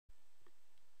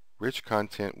Rich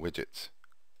content widgets.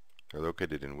 They're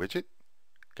located in Widget,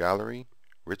 Gallery,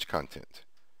 Rich Content.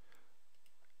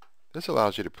 This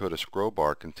allows you to put a scroll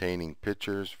bar containing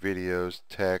pictures, videos,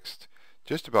 text,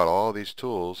 just about all these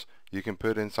tools you can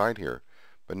put inside here.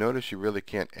 But notice you really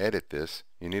can't edit this.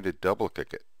 You need to double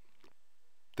click it.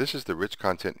 This is the Rich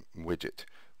Content widget.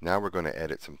 Now we're going to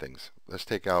edit some things. Let's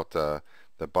take out the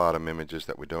bottom images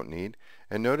that we don't need.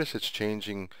 And notice it's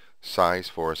changing size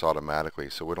for us automatically,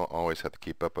 so we don't always have to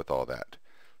keep up with all that.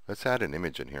 Let's add an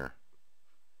image in here.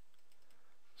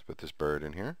 Let's put this bird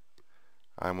in here.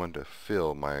 I want to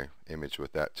fill my image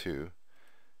with that too.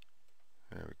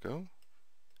 There we go.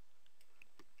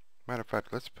 Matter of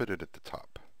fact, let's put it at the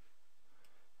top.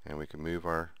 And we can move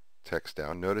our text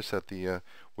down. Notice that the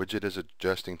widget is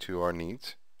adjusting to our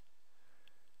needs.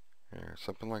 There,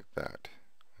 something like that.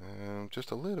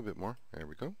 Just a little bit more. There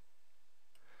we go.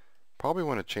 Probably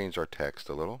want to change our text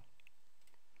a little.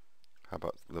 How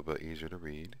about a little bit easier to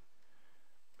read?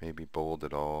 Maybe bold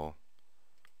it all.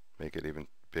 Make it even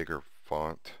bigger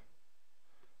font.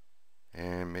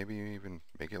 And maybe even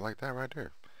make it like that right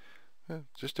there.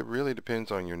 Just it really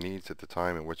depends on your needs at the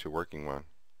time and what you're working on.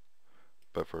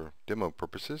 But for demo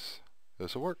purposes,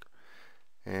 this will work.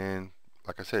 And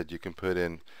like I said, you can put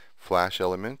in flash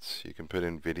elements, you can put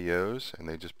in videos, and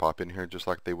they just pop in here just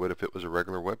like they would if it was a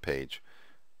regular web page.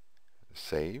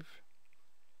 Save,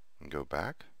 and go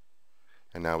back.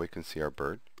 And now we can see our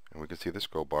bird, and we can see the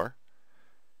scroll bar.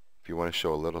 If you want to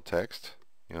show a little text,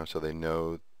 so they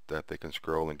know that they can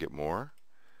scroll and get more,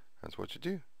 that's what you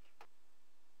do.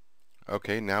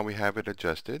 Okay, now we have it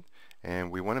adjusted, and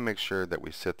we want to make sure that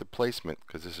we set the placement,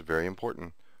 because this is very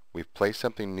important. We've placed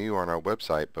something new on our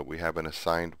website, but we haven't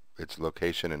assigned its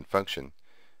location and function.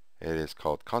 It is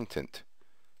called content.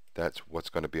 That's what's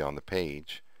going to be on the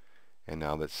page. And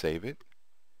now let's save it,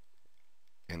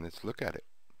 and let's look at it.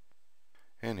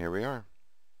 And here we are.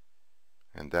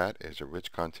 And that is a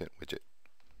rich content widget.